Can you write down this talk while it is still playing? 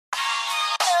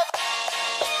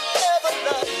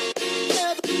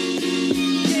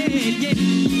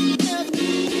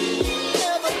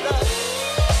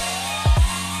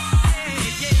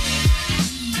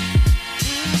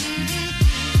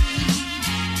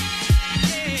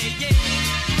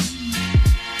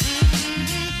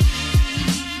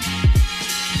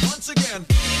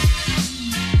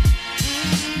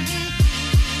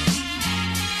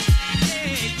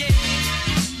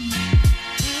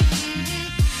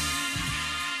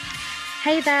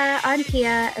Hey there, I'm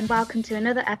Kia, and welcome to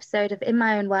another episode of In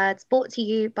My Own Words, brought to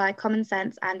you by Common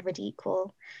Sense and Read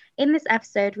Equal. In this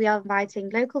episode, we are inviting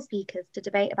local speakers to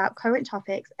debate about current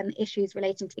topics and issues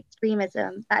relating to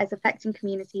extremism that is affecting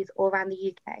communities all around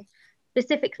the UK,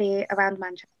 specifically around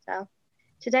Manchester.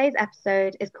 Today's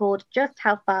episode is called Just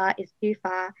How Far is Too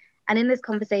Far, and in this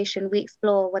conversation, we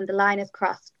explore when the line is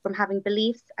crossed from having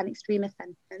beliefs and extremist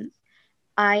sentiments.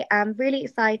 I am really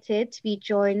excited to be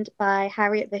joined by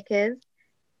Harriet Vickers.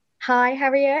 Hi,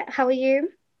 Harriet. How are you?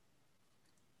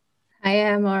 I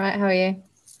am all right. How are you?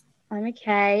 I'm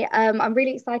okay. I'm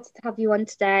really excited to have you on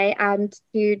today and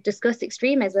to discuss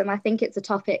extremism. I think it's a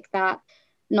topic that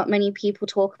not many people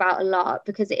talk about a lot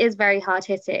because it is very hard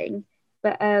hitting.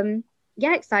 But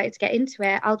yeah, excited to get into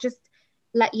it. I'll just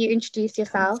let you introduce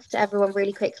yourself to everyone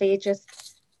really quickly.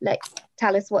 Just like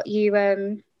tell us what you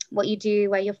do,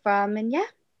 where you're from, and yeah.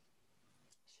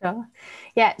 Sure.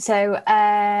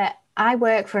 Yeah. I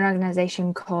work for an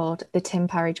organisation called the Tim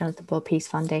Parry Jonathan Ball Peace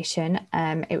Foundation.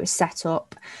 It was set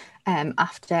up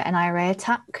after an IRA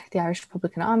attack, the Irish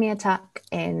Republican Army attack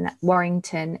in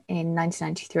Warrington in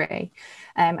 1993.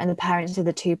 And the parents of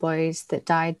the two boys that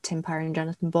died, Tim Parry and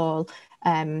Jonathan Ball,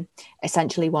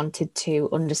 essentially wanted to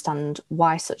understand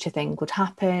why such a thing would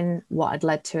happen, what had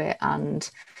led to it,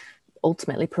 and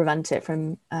ultimately prevent it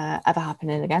from ever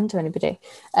happening again to anybody.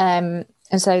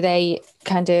 And so they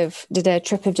kind of did a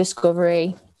trip of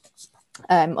discovery,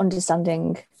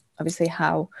 understanding obviously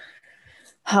how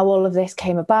all of this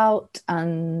came about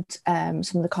and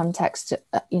some of the context,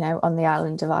 on the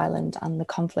island of Ireland and the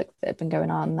conflict that had been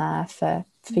going on there for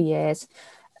years.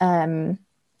 And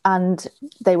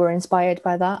they were inspired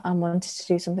by that and wanted to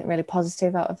do something really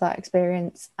positive out of that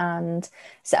experience and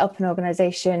set up an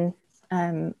organisation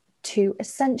to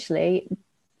essentially,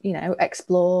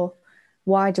 explore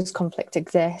why does conflict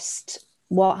exist,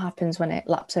 what happens when it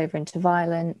laps over into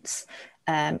violence,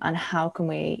 and how can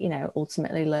we,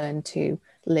 ultimately learn to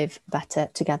live better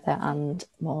together and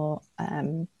more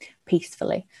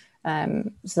peacefully.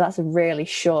 So that's a really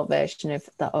short version of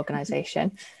that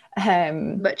organisation.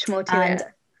 Much more to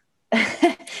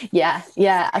it. yeah,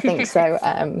 I think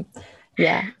so.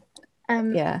 Yeah,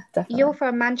 definitely. You're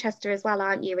from Manchester as well,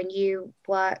 aren't you? And you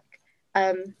work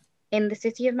in the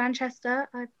city of Manchester,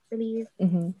 I believe.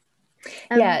 Mm-hmm.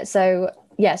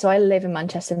 So I live in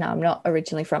Manchester now. I'm not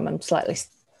originally from.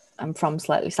 I'm from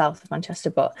slightly south of Manchester,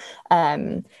 but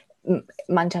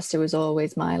Manchester was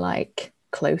always my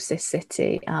closest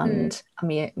city, and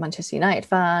I'm a Manchester United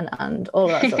fan and all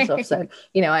of that sort of stuff. So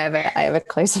I have a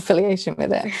close affiliation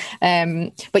with it.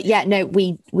 But yeah, no,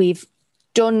 we've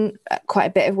done quite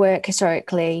a bit of work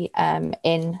historically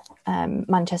in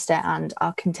Manchester, and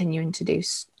are continuing to do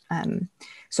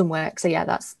some work. So yeah,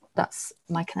 that's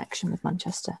my connection with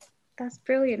Manchester. That's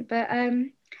brilliant. But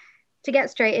to get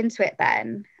straight into it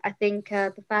then, I think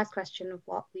the first question of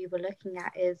what we were looking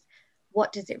at is,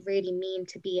 what does it really mean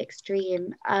to be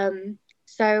extreme?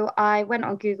 So I went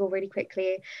on Google really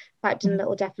quickly, typed in a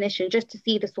little definition just to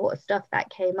see the sort of stuff that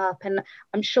came up. And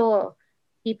I'm sure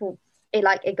people,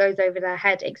 it goes over their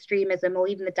head, extremism, or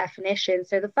even the definition.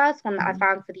 So the first one that I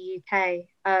found for the UK,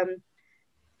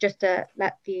 just to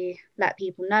let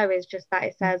people know, is just that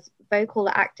it says vocal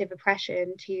active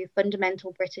oppression to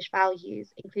fundamental British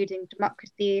values, including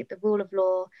democracy, the rule of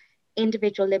law,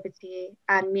 individual liberty,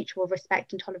 and mutual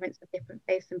respect and tolerance of different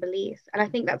faiths and beliefs. And I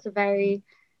think that's a very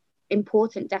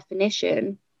important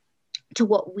definition to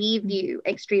what we view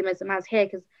extremism as here,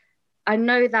 because I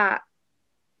know that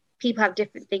people have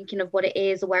different thinking of what it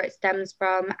is or where it stems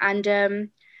from. And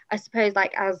I suppose,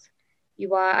 as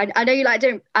you are, I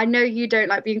know you don't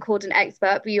like being called an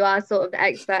expert, but you are sort of the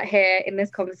expert here in this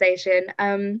conversation.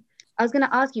 I was going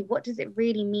to ask you, what does it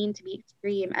really mean to be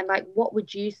extreme, and what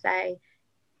would you say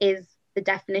is the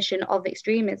definition of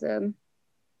extremism?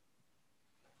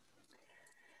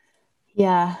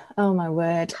 Yeah. Oh my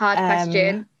word. Hard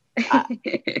question.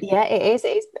 Yeah, it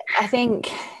is. I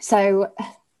think so.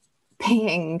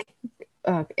 Being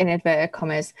in inverted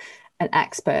commas an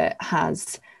expert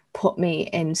has put me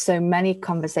in so many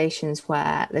conversations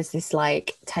where there's this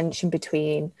tension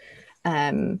between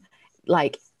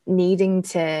needing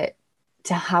to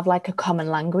have a common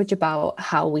language about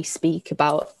how we speak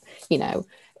about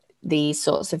these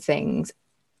sorts of things,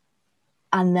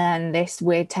 and then this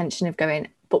weird tension of going,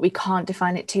 but we can't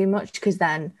define it too much because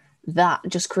then that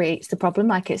just creates the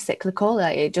problem. It's cyclical,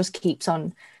 it just keeps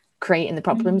on creating the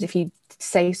problems. If you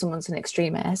say someone's an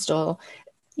extremist or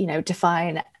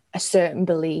define a certain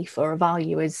belief or a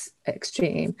value as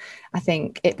extreme, I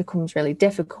think it becomes really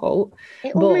difficult.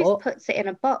 It almost puts it in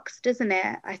a box, doesn't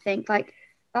it? I think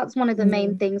That's one of the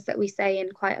main things that we say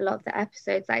in quite a lot of the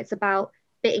episodes, that it's about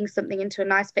fitting something into a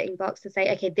nice fitting box to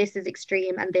say, okay, this is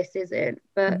extreme and this isn't.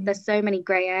 But there's so many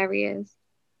grey areas.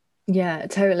 Yeah,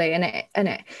 totally.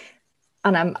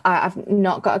 I've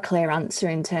not got a clear answer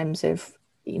in terms of,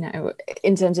 you know,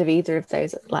 in terms of either of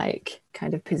those like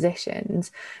kind of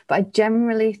positions. But I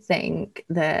generally think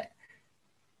that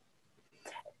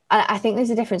I think there's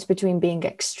a difference between being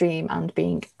extreme and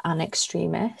being an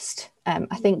extremist.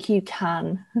 I think you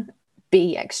can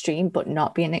be extreme but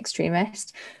not be an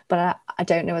extremist. But I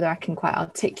don't know whether I can quite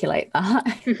articulate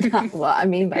that what I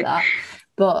mean by that.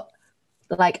 But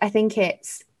like, I think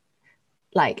it's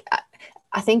like,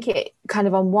 I think it kind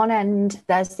of on one end,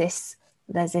 there's this,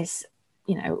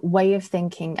 you know, way of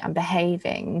thinking and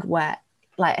behaving where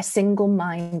like a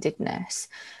single-mindedness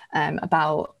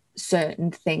about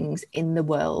certain things in the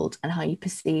world and how you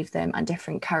perceive them and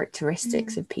different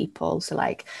characteristics of people. So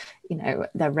like, you know,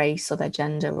 their race or their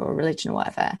gender or religion or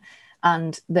whatever.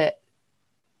 And that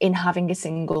in having a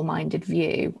single-minded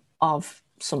view of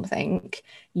something,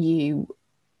 you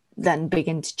then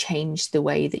begin to change the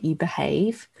way that you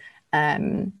behave.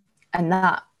 And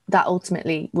that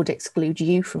ultimately would exclude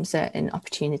you from certain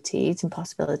opportunities and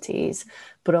possibilities,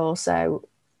 but also,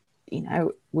 you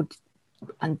know, would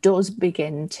and does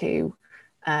begin to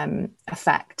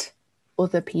affect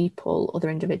other people,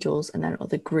 other individuals, and then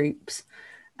other groups.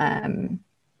 So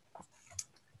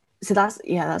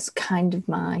that's kind of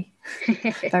my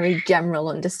very general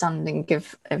understanding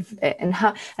of it, and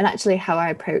actually how I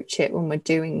approach it when we're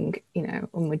doing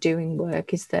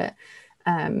work is that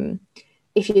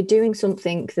if you're doing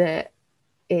something that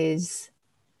is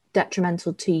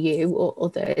detrimental to you or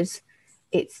others,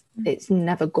 it's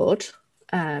never good.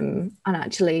 And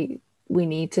actually we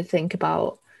really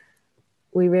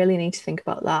need to think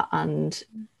about that and,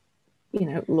 you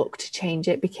know, look to change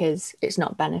it because it's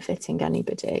not benefiting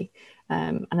anybody.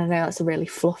 And I know that's a really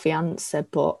fluffy answer,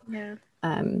 but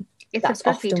It's that's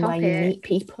often where you meet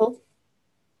people.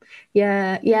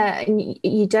 And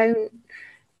you don't,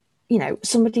 you know,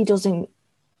 somebody doesn't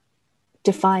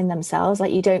define themselves.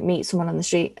 Like, you don't meet someone on the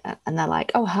street and they're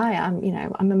like, oh hi, I'm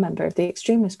a member of the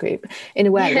extremist group. In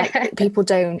a way, like, people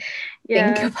don't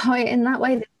think about it in that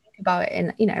way. They think about it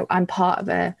in, you know, I'm part of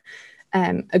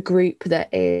a group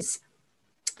that is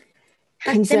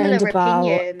concerned about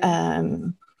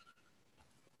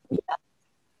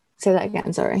say that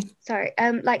again, sorry,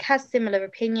 like has similar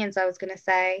opinions, I was going to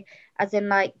say, as in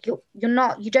like you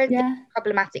don't think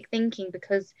problematic thinking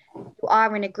because you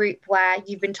are in a group where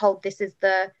you've been told this is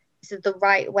the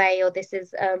right way, or this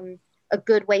is a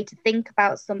good way to think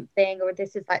about something, or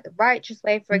this is like the righteous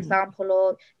way, for example,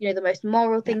 or, you know, the most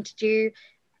moral thing to do.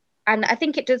 And I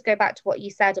think it does go back to what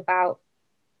you said about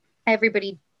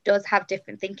everybody does have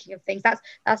different thinking of things.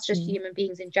 That's just human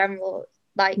beings in general.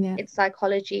 Like in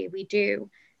psychology, we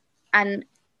do. And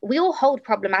we all hold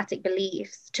problematic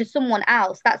beliefs to someone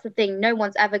else. That's the thing. No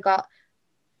one's ever got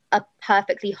a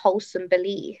perfectly wholesome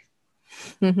belief.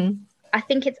 I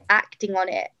think it's acting on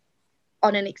it,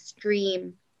 on an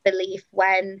extreme belief,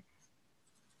 when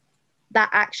that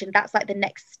action, that's like the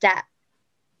next step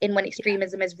in when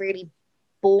extremism is really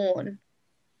born,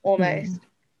 almost.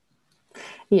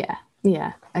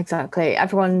 Yeah, exactly.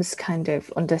 Everyone's kind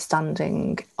of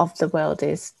understanding of the world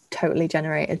is totally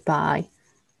generated by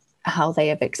how they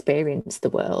have experienced the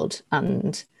world,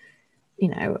 and, you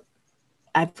know,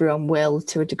 everyone will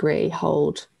to a degree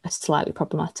hold a slightly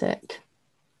problematic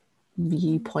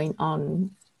viewpoint on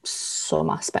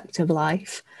some aspect of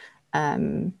life,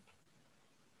 but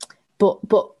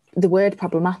the word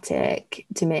problematic,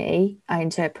 to me, I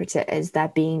interpret it as there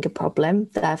being a problem,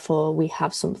 therefore we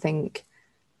have something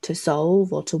to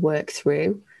solve or to work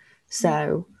through.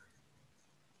 So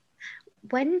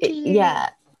when do you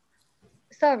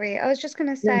sorry, I was just going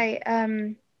to say,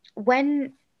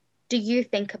 when do you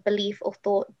think a belief or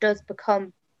thought does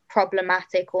become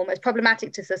problematic, almost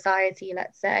problematic to society,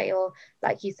 let's say, or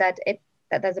like you said,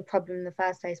 that there's a problem in the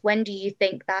first place? When do you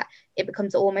think that it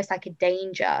becomes almost like a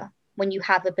danger when you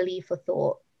have a belief or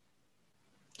thought?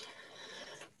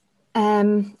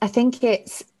 I think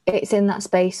it's in that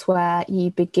space where you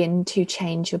begin to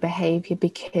change your behavior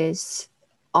because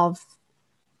of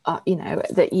you know,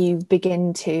 that you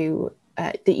begin to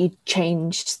that you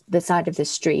changed the side of the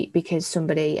street because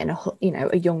somebody in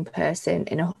a young person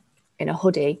in a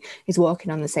hoodie is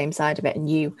walking on the same side of it, and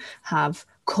you have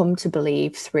come to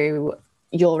believe through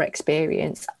your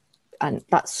experience, and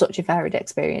that's such a varied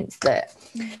experience,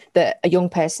 that a young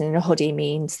person in a hoodie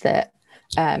means that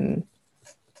that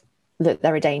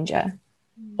they're a danger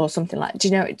or something like. Do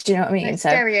you know what I mean? Like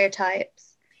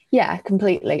stereotypes. Yeah,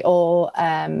 completely. Or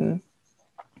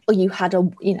or you had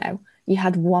you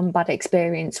had one bad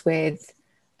experience with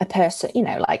a person,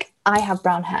 like I have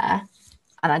brown hair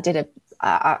and I did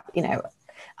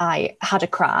I had a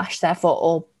crash, therefore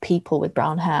all people with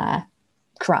brown hair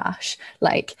crash.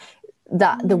 Like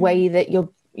that, the way that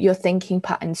your thinking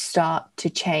patterns start to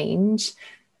change,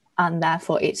 and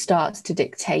therefore it starts to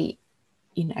dictate,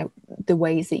 the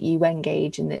ways that you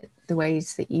engage and the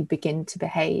ways that you begin to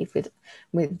behave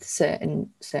with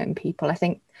certain people. I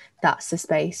think that's the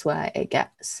space where it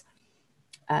gets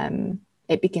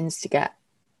it begins to get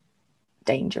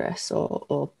dangerous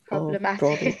or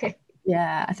problematic.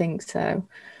 Yeah, I think so.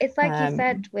 It's like you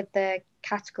said with the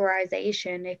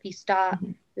categorization, if you start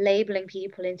labeling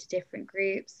people into different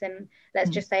groups, and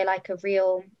let's just say like a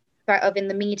real threat of in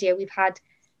the media, we've had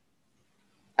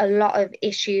a lot of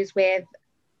issues with,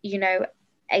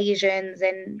 Asians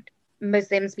and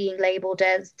Muslims being labeled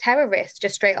as terrorists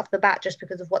just straight off the bat, just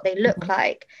because of what they look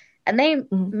like. And they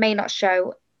may not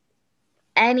show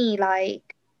any,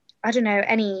 like, I don't know,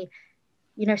 any,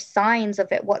 signs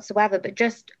of it whatsoever, but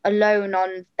just alone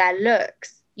on their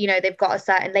looks, they've got a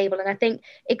certain label. And I think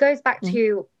it goes back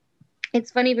to,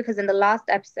 it's funny because in the last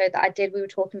episode that I did, we were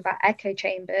talking about echo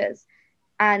chambers.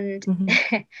 And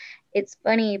it's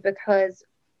funny because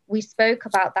we spoke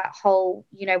about that whole,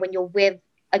 when you're with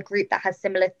a group that has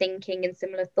similar thinking and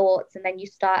similar thoughts, and then you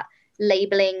start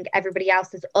labeling everybody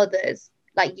else as others,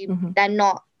 like they're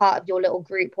not part of your little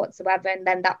group whatsoever, and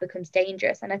then that becomes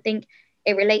dangerous. And I think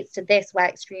it relates to this, where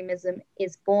extremism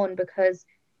is born, because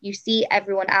you see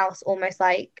everyone else almost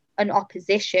like an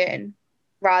opposition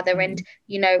rather. And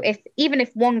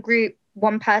if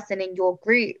one person in your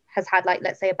group has had, like,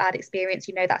 let's say a bad experience,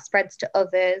 that spreads to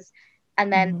others,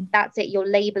 and then that's it, you're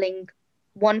labeling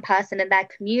one person in their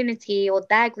community or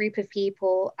their group of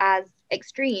people as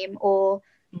extreme, or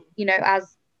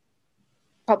as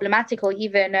problematic, or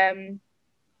even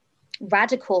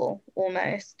radical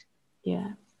almost.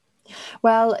 Yeah.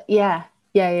 Well, yeah.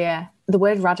 The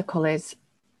word radical is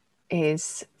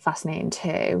fascinating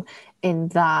too, in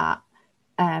that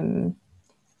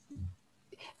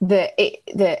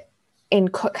that in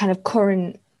kind of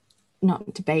current,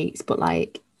 not debates, but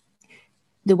like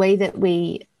the way that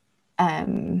we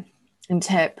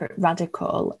interpret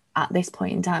radical at this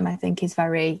point in time, I think is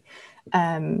very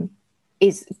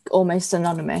is almost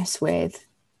synonymous with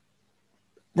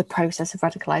the process of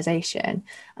radicalization.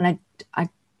 And I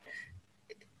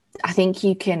think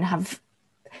you can have,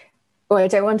 or I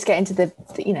don't want to get into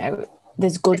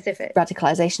there's good specific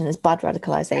radicalization, there's bad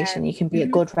radicalization. You can be a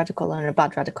good radical and a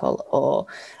bad radical, or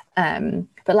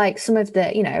but like some of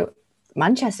the,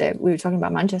 Manchester, we were talking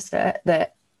about Manchester,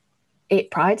 that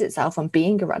it prides itself on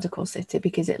being a radical city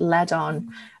because it led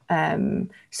on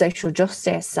social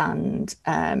justice and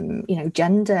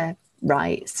gender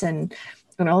rights and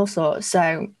all sorts.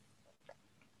 So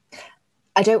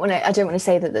I don't want to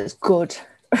say that there's good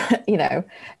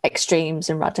extremes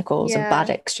and radicals and bad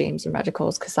extremes and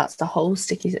radicals, because that's the whole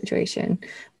sticky situation.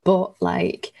 But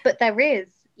there is,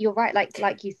 you're right,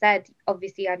 like you said,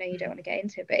 obviously I know you don't want to get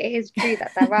into it, but it is true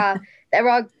that there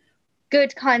are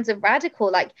good kinds of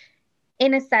radical. Like,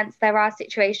 in a sense, there are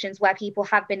situations where people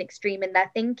have been extreme in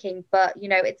their thinking, but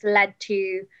it's led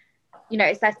to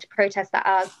protests that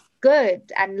are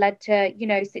good, and led to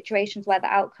situations where the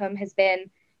outcome has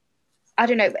been, I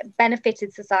don't know,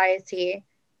 benefited society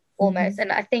almost.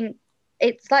 And I think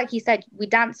it's like you said, we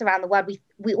dance around the word,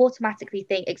 we automatically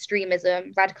think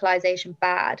extremism, radicalization,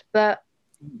 bad, but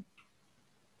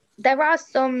there are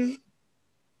some,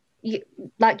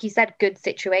 like you said, good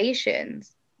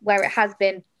situations where it has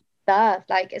been birthed,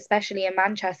 like especially in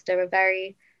Manchester, a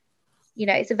very,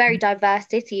 it's a very diverse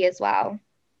city as well.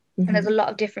 And there's a lot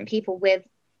of different people with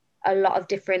a lot of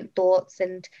different thoughts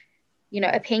and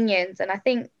opinions, and I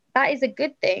think that is a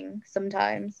good thing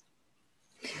sometimes.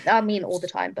 I mean, all the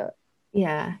time, but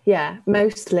yeah,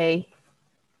 mostly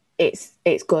it's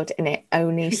good, and it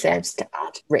only serves to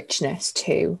add richness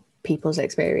to people's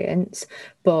experience.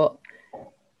 But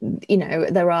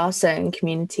there are certain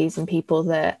communities and people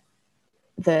that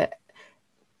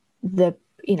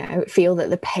feel that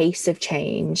the pace of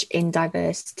change in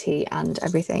diversity and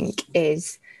everything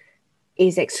is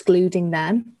excluding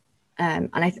them, and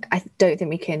I don't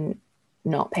think we can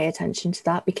not pay attention to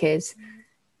that, because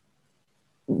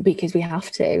we have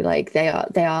to. Like, they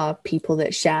are people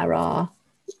that share our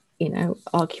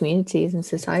our communities and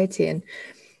society. And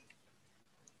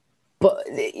but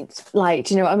it's like,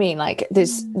 do you know what I mean? Like,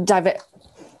 there's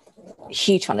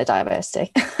huge fan of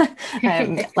diversity.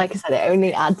 Like I said, it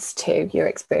only adds to your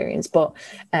experience, but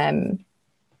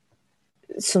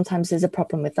sometimes there's a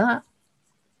problem with that,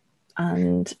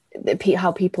 and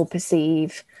how people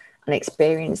perceive and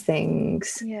experience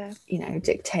things, Yeah. you know,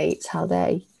 dictates how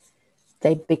they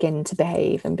begin to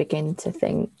behave and begin to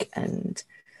think. And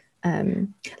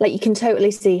like, you can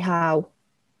totally see how,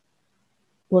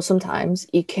 well, sometimes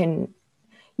you can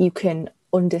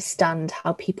understand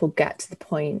how people get to the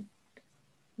point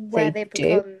Where they they do.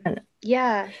 become, And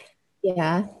yeah.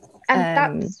 yeah,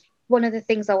 And that's one of the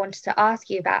things I wanted to ask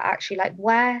you about, actually, like,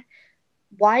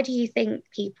 why do you think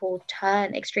people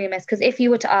turn extremist? Because if you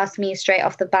were to ask me straight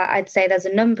off the bat, I'd say there's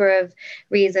a number of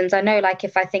reasons. I know, like,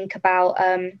 if I think about,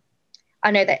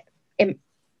 I know that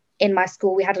in my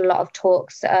school we had a lot of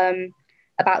talks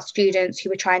about students who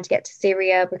were trying to get to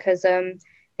Syria because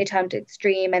they turned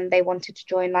extreme and they wanted to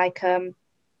join, like, it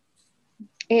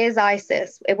was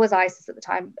ISIS at the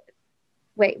time.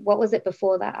 Wait, what was it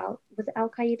before that? Was it Al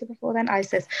Qaeda before then?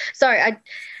 ISIS. Sorry,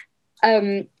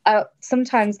 I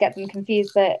sometimes get them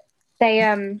confused, but they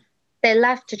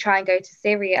left to try and go to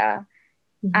Syria,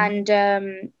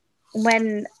 and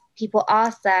when people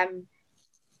asked them,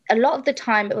 a lot of the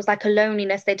time it was like a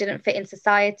loneliness. They didn't fit in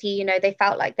society. You know, they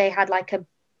felt like they had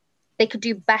they could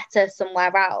do better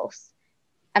somewhere else.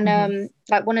 And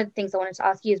like, one of the things I wanted to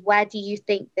ask you is, where do you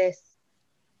think this?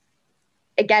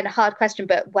 Again, a hard question,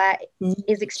 but where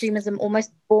is extremism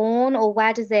almost born, or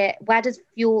where does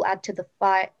fuel add to the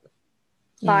fire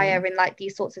in, like,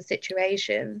 these sorts of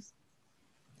situations?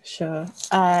 Sure.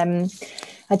 I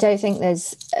don't think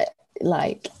there's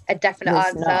like a definite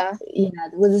answer.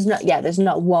 There's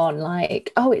not one,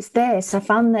 like, oh, it's this, I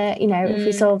found that, you know, if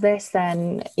we solve this,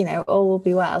 then, you know, all will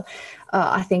be well.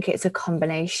 I think it's a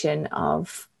combination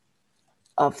of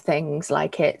things.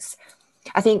 Like,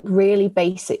 I think really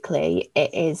basically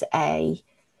it is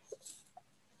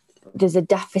there's a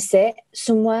deficit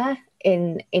somewhere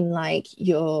in like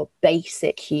your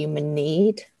basic human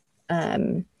need.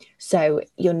 So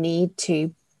your need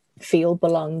to feel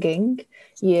belonging,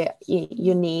 you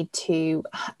need to,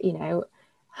 you know,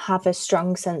 have a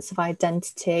strong sense of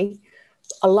identity,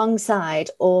 alongside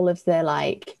all of the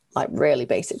like really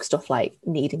basic stuff, like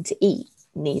needing to eat,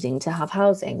 needing to have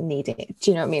housing, do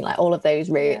you know what I mean? Like, all of those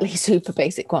really super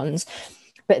basic ones.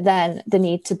 But then the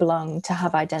need to belong, to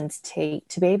have identity,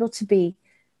 to be able to be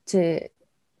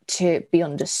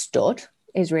understood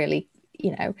is really,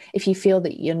 you know, if you feel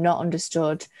that you're not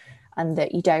understood and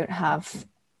that you don't have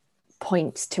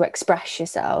points to express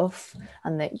yourself,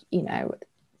 and that, you know,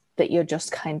 that you're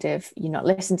just kind of, you're not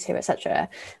listened to, etc.,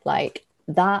 like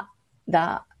that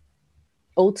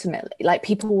ultimately, like,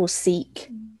 people will seek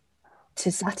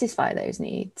to satisfy those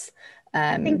needs.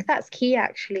 I think that's key,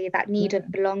 actually, that need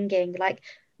of belonging. Like,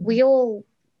 we all,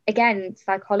 again,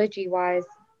 psychology wise,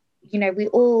 you know, we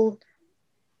all,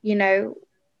 you know,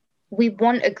 we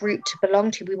want a group to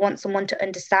belong to. We want someone to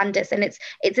understand us. And it's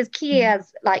as key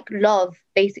as, like, love,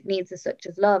 basic needs as such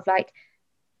as love. Like,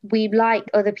 we like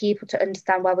other people to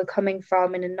understand where we're coming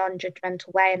from in a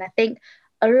non-judgmental way. And I think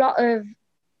a lot of,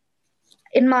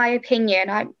 in my opinion,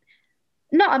 I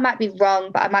might be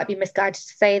wrong, but I might be misguided to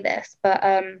say this, but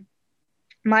in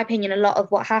my opinion, a lot of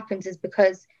what happens is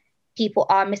because people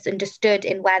are misunderstood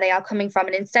in where they are coming from.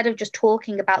 And instead of just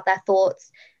talking about their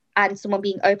thoughts and someone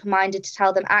being open-minded to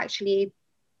tell them, actually,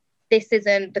 this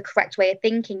isn't the correct way of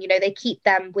thinking, you know, they keep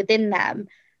them within them,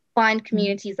 find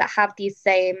communities that have these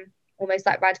same almost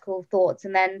like radical thoughts,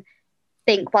 and then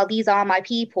think, well, these are my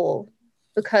people,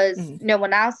 because no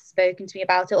one else has spoken to me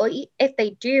about it. Or if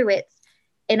they do, it's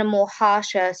in a more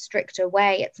harsher, stricter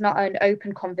way. It's not an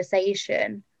open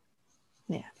conversation.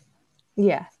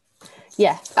 Yeah.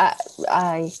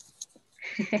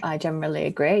 I generally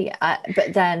agree.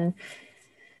 But then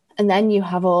you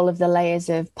have all of the layers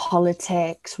of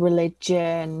politics,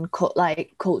 religion,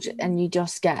 like culture, and you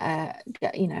just get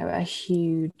you know, a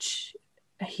huge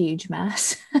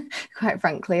mess. Quite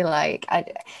frankly, like,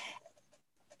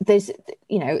 there's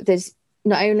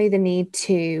not only the need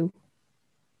to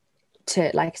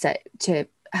like I said, to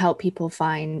help people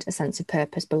find a sense of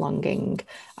purpose, belonging,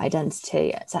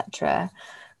 identity, etc.,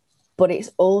 but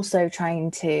it's also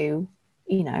trying to,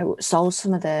 you know, solve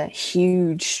some of the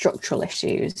huge structural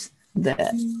issues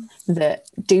that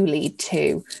do lead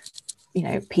to, you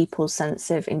know, people's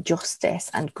sense of injustice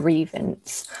and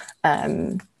grievance.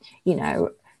 You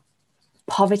know,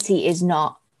 poverty is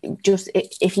not just,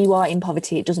 if you are in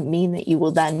poverty, it doesn't mean that you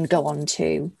will then go on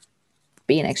to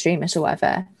be an extremist or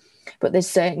whatever. But there's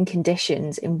certain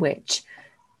conditions in which,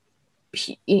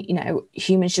 you know,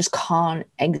 humans just can't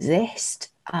exist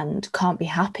and can't be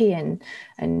happy.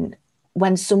 And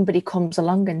when somebody comes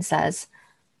along and says,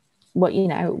 well, you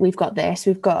know, we've got this,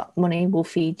 we've got money, we'll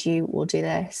feed you, we'll do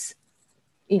this,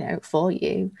 you know, for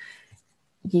you,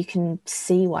 you can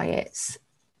see why it's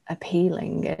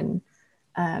appealing. And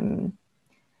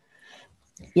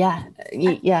Yeah.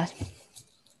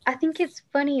 I think it's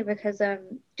funny because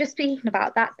just speaking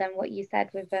about that, then what you said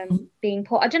with being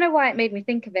poor, I don't know why it made me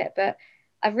think of it, but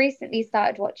I've recently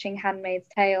started watching Handmaid's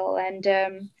Tale, and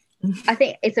I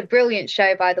think it's a brilliant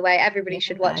show, by the way. Everybody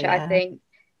should watch it, I think.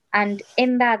 And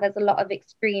in there, there's a lot of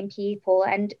extreme people.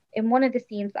 And in one of the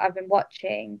scenes that I've been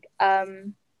watching, I'd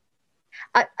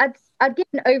give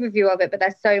an overview of it, but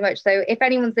there's so much. So if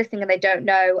anyone's listening and they don't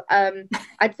know,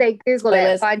 I'd say Google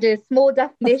it, find a small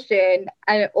definition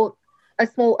or a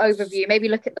small overview, maybe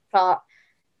look at the plot.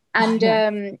 And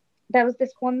there was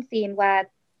this one scene where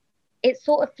it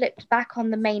sort of flipped back on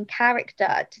the main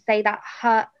character to say that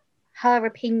her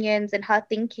opinions and her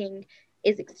thinking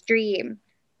is extreme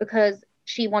because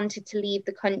she wanted to leave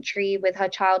the country with her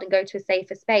child and go to a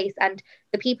safer space. And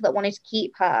the people that wanted to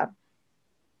keep her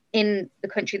in the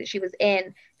country that she was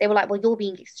in, they were like, well, you're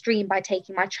being extreme by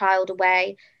taking my child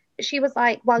away. But she was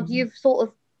like, well, you've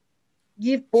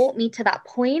brought me to that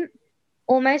point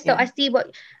almost. So I see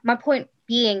what my point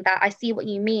being, that I see what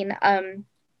you mean,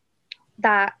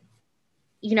 that,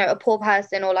 you know, a poor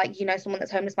person or like, you know, someone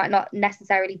that's homeless might not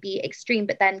necessarily be extreme,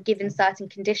 but then given certain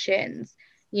conditions,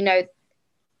 you know,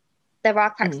 there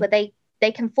are cracks where they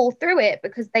can fall through it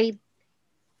because they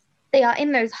are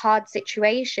in those hard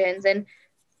situations. And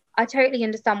I totally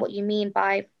understand what you mean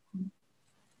by,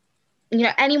 you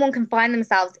know, anyone can find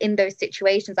themselves in those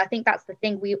situations. I think that's the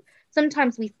thing.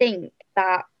 Sometimes we think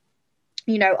that,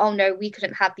 you know, oh no, we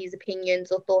couldn't have these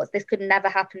opinions or thoughts. This could never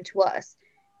happen to us.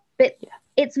 But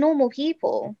it's normal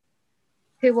people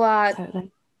who are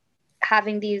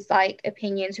having these like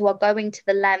opinions, who are going to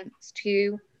the lengths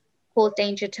to cause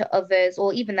danger to others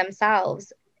or even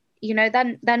themselves. You know,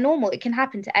 then they're normal. It can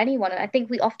happen to anyone. And I think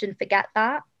we often forget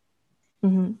that.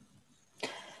 Mm-hmm.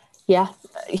 Yeah,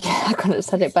 I couldn't have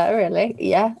said it better, really.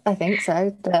 Yeah, I think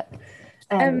so. That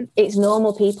it's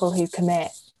normal people who commit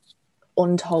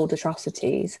untold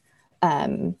atrocities,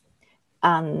 and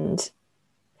I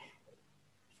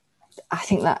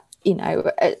think that, you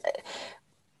know,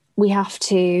 we have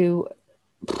to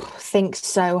think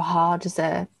so hard as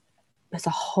a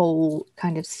whole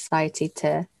kind of society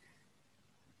to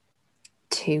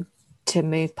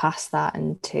move past that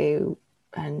and to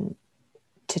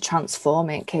transform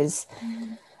it, because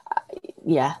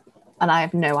and I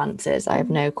have no answers. I have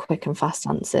no quick and fast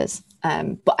answers,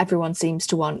 but everyone seems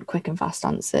to want quick and fast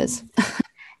answers.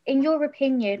 In your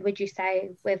opinion, would you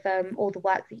say, with all the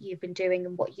work that you've been doing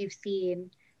and what you've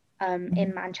seen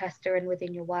in Manchester and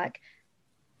within your work,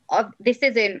 this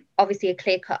isn't obviously a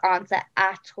clear-cut answer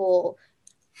at all,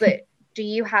 but do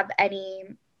you have any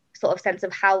sort of sense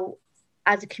of how,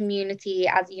 as a community,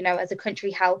 as, you know, as a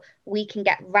country, how we can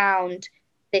get round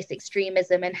this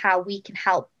extremism and how we can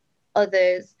help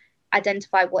others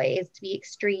identify what it is to be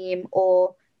extreme,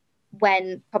 or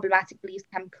when problematic beliefs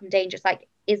can become dangerous? Like,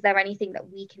 is there anything that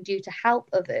we can do to help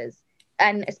others,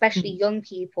 and especially young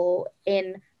people,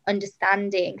 in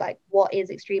understanding like what is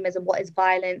extremism, what is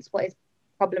violence, what is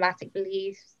problematic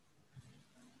beliefs?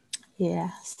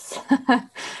 Yes.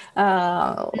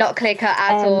 Not clear cut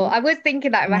at all. I was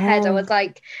thinking that in my head. I was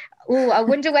like, oh, I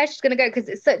wonder where she's going to go, because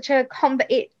it's such a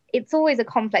it's always a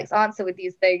complex answer with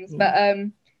these things. But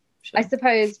I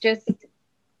suppose just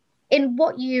in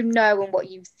what you know and what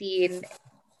you've seen,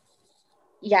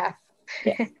 yeah.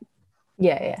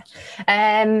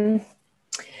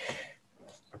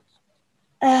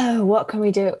 What can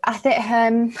we do? I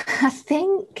think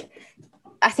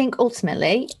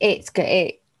ultimately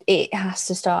it has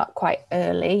to start quite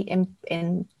early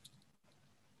in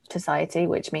society,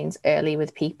 which means early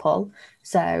with people.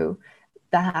 So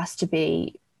there has to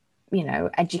be, you know,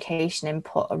 education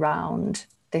input around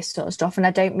this sort of stuff. And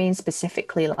I don't mean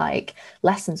specifically like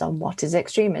lessons on what is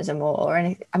extremism or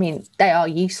anything. I mean, they are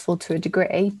useful to a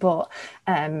degree, but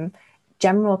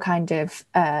general kind of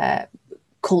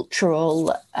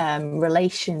cultural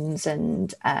relations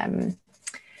and,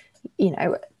 you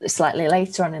know, slightly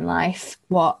later on in life,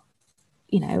 what,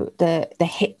 you know,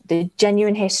 the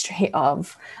genuine history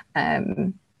of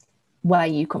where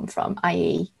you come from,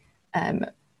 i.e.,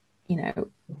 you know,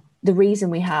 the reason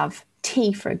we have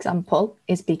tea, for example,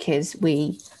 is because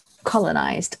we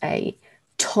colonized a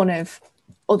ton of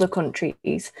other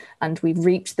countries and we've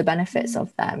reaped the benefits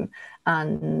of them.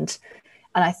 And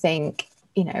I think,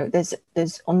 you know,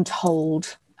 there's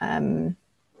untold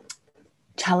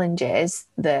challenges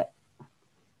that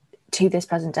to this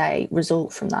present day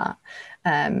result from that.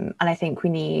 And I think we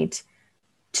need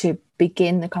to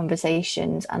begin the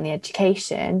conversations and the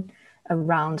education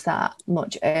around that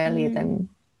much earlier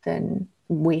than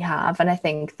we have. And I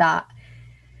think that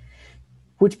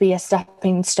would be a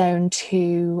stepping stone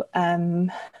to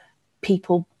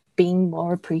people being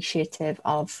more appreciative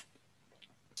of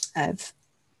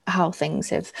how things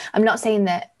have. I'm not saying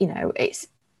that, you know,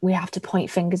 we have to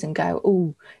point fingers and go,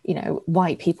 oh, you know,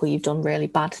 white people, you've done really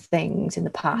bad things in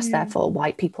the past, therefore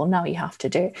white people now you have to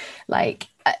do. Like,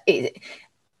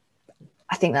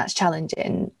 I think that's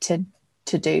challenging to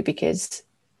do, because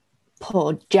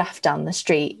poor Jeff down the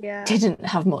street didn't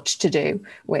have much to do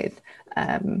with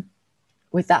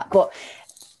that. But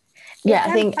yeah,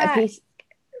 I think a piece.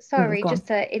 Sorry, just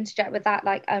to interject with that,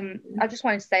 like I just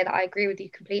wanted to say that I agree with you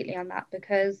completely on that,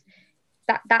 because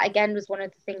that again was one of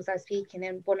the things I was speaking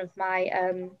in one of my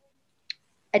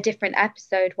a different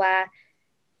episode, where,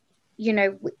 you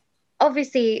know,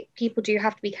 obviously people do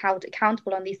have to be held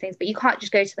accountable on these things, but you can't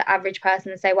just go to the average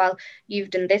person and say, well, you've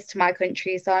done this to my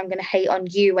country, so I'm going to hate on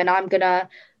you, and I'm going to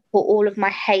put all of my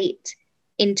hate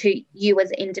into you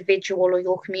as an individual or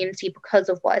your community because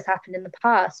of what has happened in the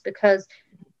past, because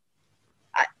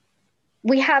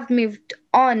we have moved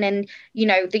on. And, you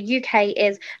know, the UK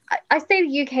is, I say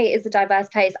the UK is a diverse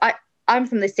place. I'm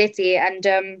from the city,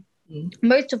 and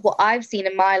most of what I've seen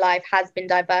in my life has been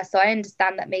diverse. So I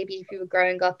understand that maybe if you were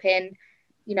growing up in,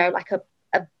 you know, like a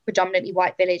predominantly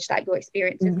white village, that your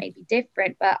experiences may be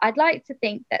different. But I'd like to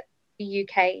think that the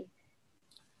UK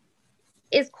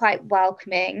is quite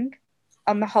welcoming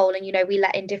on the whole. And, you know, we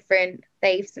let in different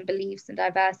faiths and beliefs and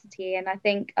diversity. And I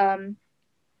think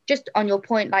just on your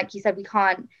point, like you said,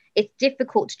 it's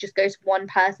difficult to just go to one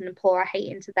person and pour our hate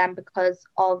into them because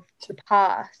of the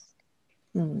past,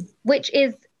 which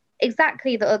is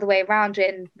exactly the other way around,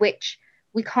 in which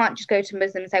we can't just go to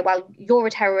Muslims and say, well, you're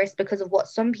a terrorist because of what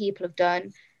some people have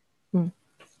done,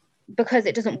 because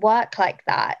it doesn't work like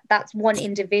that. That's one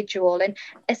individual. And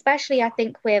especially I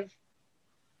think with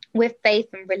faith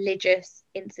and religious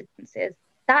incidences,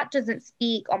 that doesn't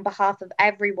speak on behalf of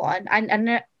everyone.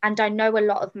 And I know a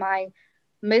lot of my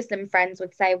Muslim friends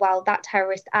would say, well, that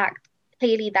terrorist act,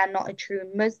 clearly they're not a true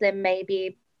Muslim.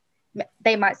 Maybe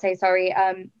they might say, sorry,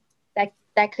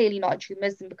 they're clearly not a true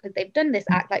Muslim because they've done this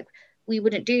act. Like, we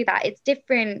wouldn't do that. It's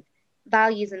different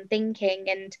values and thinking,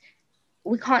 and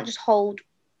we can't just hold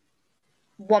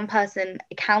one person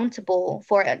accountable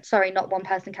for it. Sorry, not one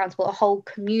person accountable, a whole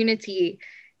community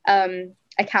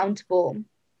accountable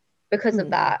because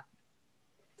of that.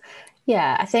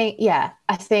 I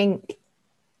think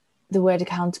the word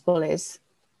accountable is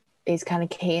kind of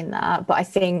key in that. But I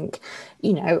think,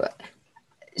 you know,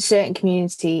 certain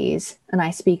communities, and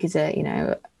I speak as a, you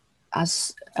know,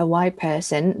 as a white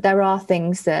person, there are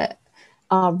things that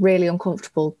are really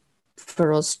uncomfortable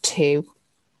for us to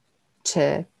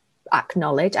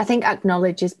acknowledge. I think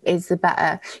acknowledge is the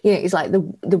better, you know, it's like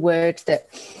the word that,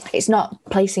 it's not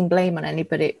placing blame on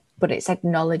anybody, but it's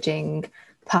acknowledging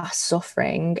past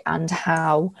suffering and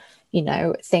how, you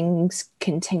know, things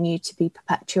continue to be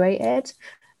perpetuated.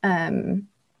 I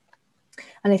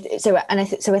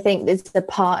think there's the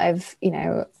part of, you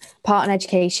know, part in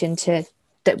education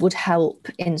that would help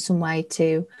in some way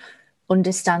to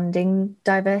understanding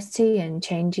diversity and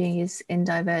changes in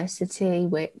diversity,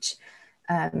 which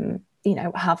you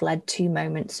know, have led to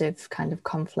moments of kind of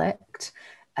conflict.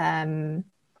 And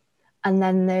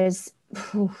then there's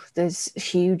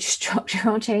huge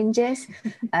structural changes.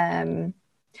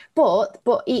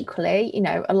 But equally, you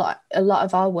know, a lot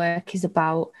of our work is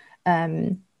about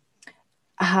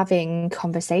having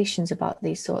conversations about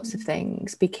these sorts of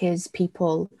things, because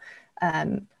people,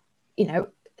 you know,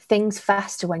 things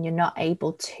fester when you're not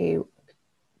able to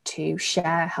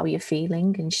share how you're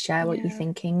feeling and share what you're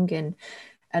thinking,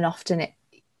 and often it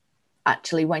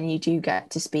actually, when you do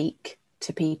get to speak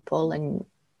to people, and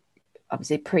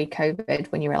obviously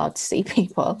pre-COVID when you're allowed to see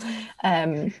people,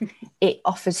 it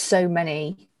offers so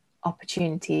many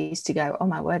opportunities to go, oh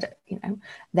my word, you know,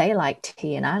 they like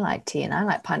tea and I like tea, and I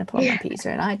like pineapple on my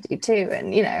pizza and I do too,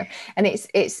 and you know, and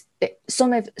it's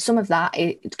some of that,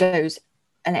 it goes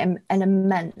an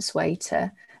immense way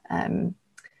to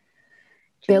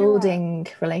building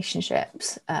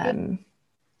relationships.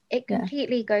 It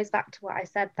completely goes back to what I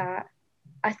said, that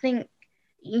I think,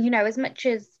 you know, as much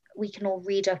as we can all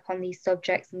read up on these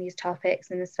subjects and these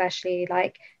topics, and especially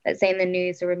like, let's say in the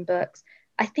news or in books,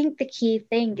 I think the key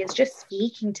thing is just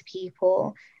speaking to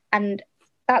people. And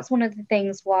that's one of the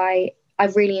things why I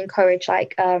really encourage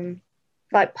like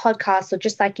podcasts, or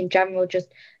just like in general,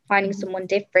 just finding someone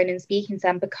different and speaking to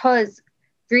them, because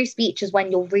through speech is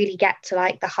when you'll really get to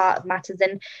like the heart of matters.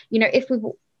 And, you know, if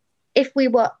we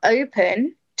were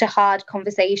open to hard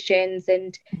conversations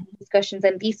and discussions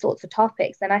and these sorts of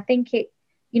topics, then I think it,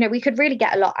 you know, we could really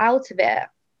get a lot out of it.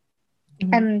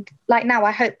 And like now,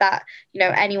 I hope that,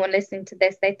 anyone listening to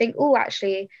this, they think, oh,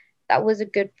 actually, that was a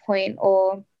good point,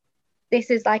 or this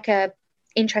is like a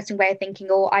interesting way of thinking,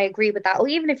 or I agree with that, or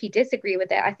even if you disagree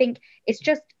with it, I think it's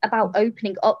just about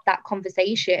opening up that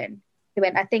conversation to it.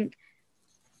 And I think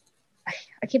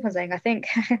I keep on saying I think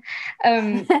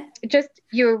just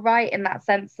you're right in that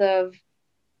sense of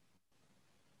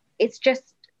it's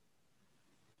just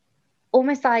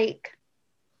almost like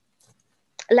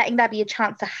letting there be a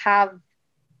chance to have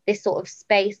this sort of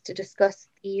space to discuss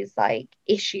these like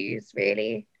issues,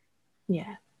 really.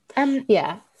 Yeah.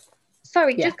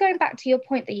 Sorry, just going back to your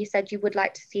point that you said you would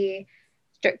like to see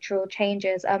structural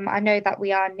changes. I know that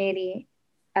we are nearly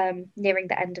nearing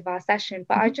the end of our session,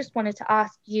 but I just wanted to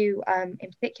ask you in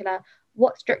particular,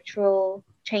 what structural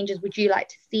changes would you like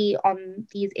to see on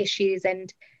these issues?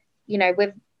 And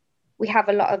we have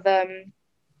a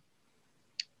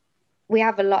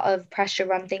lot of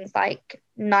pressure on things like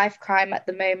knife crime at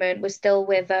the moment. We're still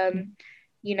with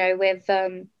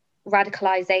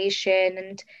radicalization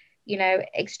and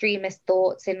extremist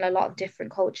thoughts in a lot of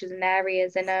different cultures and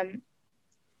areas. And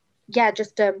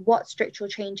what structural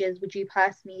changes do you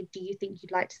think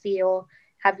you'd like to see, or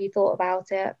have you thought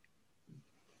about it?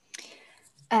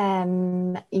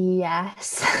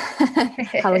 Yes.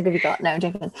 How long have you got? No, I'm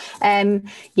joking.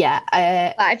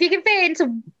 If you can fit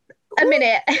into a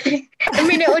minute a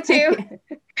minute or two.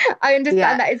 I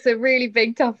understand that it's a really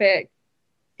big topic.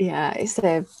 Yeah, it's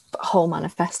a whole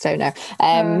manifesto now.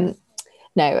 I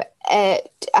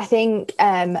think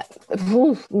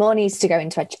more needs to go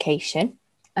into education.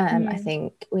 I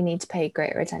think we need to pay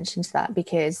greater attention to that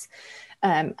because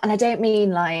and I don't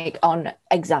mean like on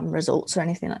exam results or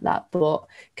anything like that, but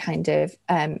kind of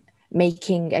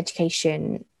making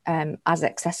education as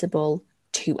accessible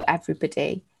to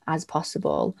everybody as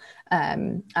possible,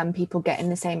 and people getting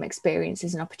the same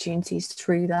experiences and opportunities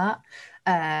through that.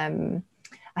 I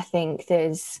think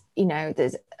there's I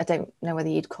don't know whether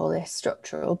you'd call this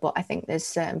structural, but I think there's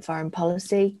certain foreign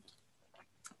policy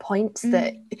points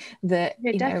that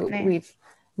we've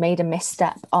made a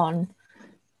misstep on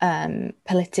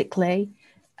politically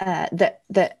that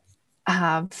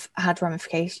have had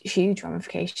huge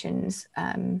ramifications,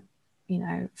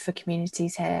 for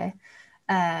communities here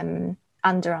and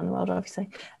around the world, obviously.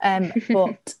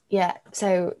 But yeah,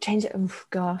 so change it. Oh,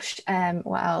 gosh,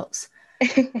 what else?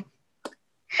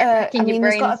 There's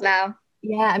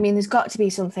got to be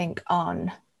something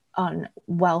on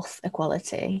wealth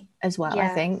equality as well. I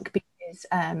think because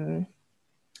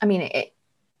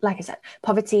like I said,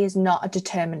 poverty is not a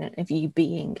determinant of you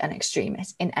being an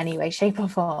extremist in any way, shape, or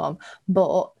form.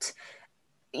 But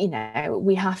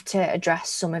we have to address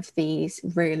some of these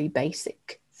really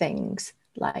basic things,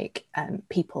 like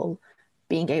people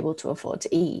being able to afford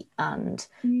to eat, and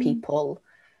people,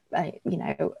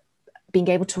 being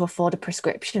able to afford a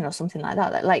prescription or something like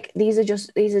that. Like these are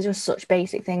just such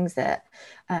basic things that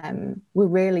we're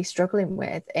really struggling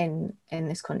with in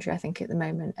this country, I think, at the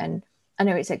moment. And I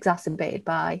know it's exacerbated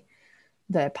by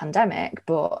the pandemic,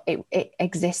 but it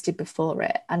existed before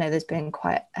it. I know there's been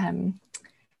quite a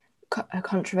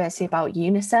controversy about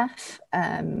UNICEF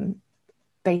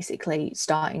basically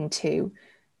starting to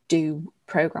do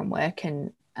program work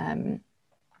and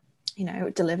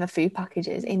deliver food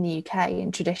packages in the UK.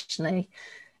 And traditionally,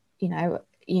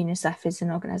 UNICEF is an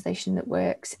organisation that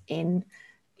works in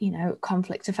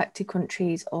conflict affected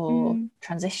countries or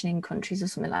transitioning countries or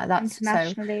something like that.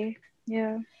 Internationally.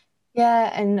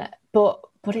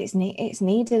 But it's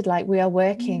needed. Like, we are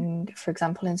working, for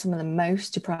example, in some of the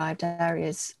most deprived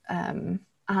areas, and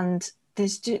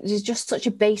there's just such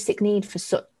a basic need for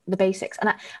the basics.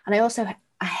 And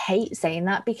I hate saying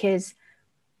that, because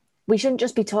we shouldn't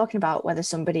just be talking about whether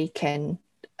somebody can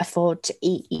afford to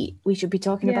eat. We should be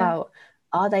talking about,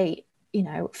 are they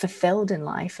fulfilled in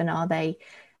life, and are they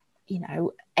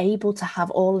able to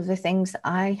have all of the things that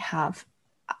I have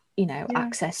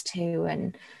access to.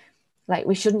 And like,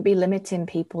 we shouldn't be limiting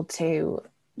people to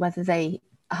whether they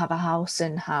have a house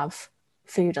and have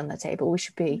food on the table. We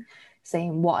should be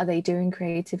saying, what are they doing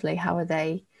creatively? How are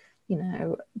they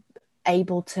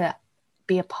able to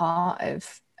be a part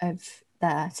of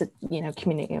their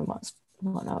community and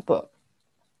whatnot. But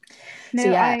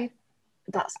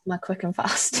that's my quick and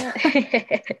fast.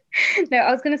 No,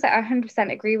 I was going to say I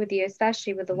 100% agree with you,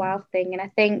 especially with the wealth thing. And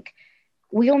I think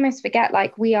we almost forget,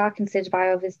 like, we are considered by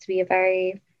others to be a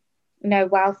very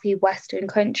wealthy Western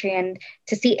country, and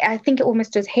to see, I think it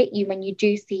almost does hit you when you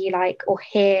do see, like, or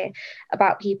hear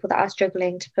about people that are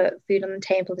struggling to put food on the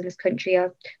table in this country,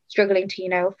 or struggling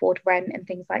to afford rent and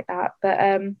things like that. But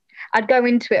I'd go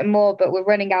into it more, but we're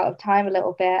running out of time a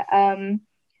little bit.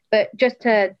 But just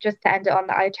to end it on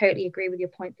that, I totally agree with your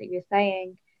points that you were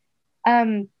saying.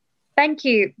 Thank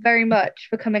you very much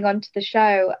for coming on to the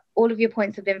show. All of your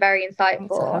points have been very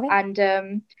insightful,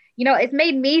 and it's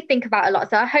made me think about a lot.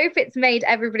 So I hope it's made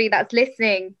everybody that's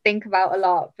listening think about a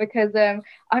lot, because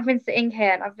I've been sitting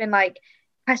here and I've been like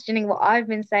questioning what I've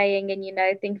been saying,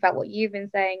 and think about what you've been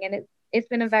saying, and it's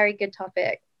been a very good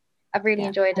topic. I've really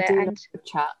enjoyed it, and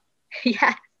chat.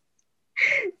 Yeah.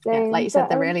 Like you said,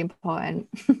 they're really important.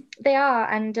 They are,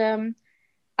 and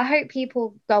I hope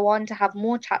people go on to have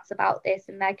more chats about this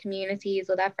in their communities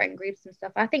or their friend groups and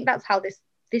stuff. I think that's how this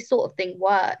sort of thing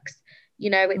works.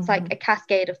 It's like a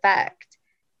cascade effect.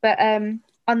 But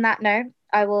on that note,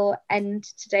 I will end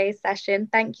today's session.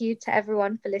 Thank you to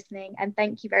everyone for listening, and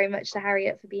thank you very much to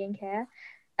Harriet for being here.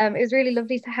 It was really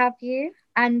lovely to have you,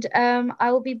 and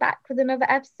I will be back with another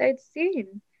episode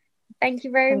soon. Thank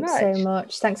you very much. Thanks so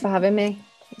much. Thanks for having me.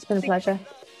 It's been a pleasure.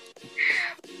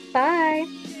 Bye.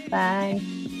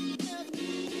 Bye.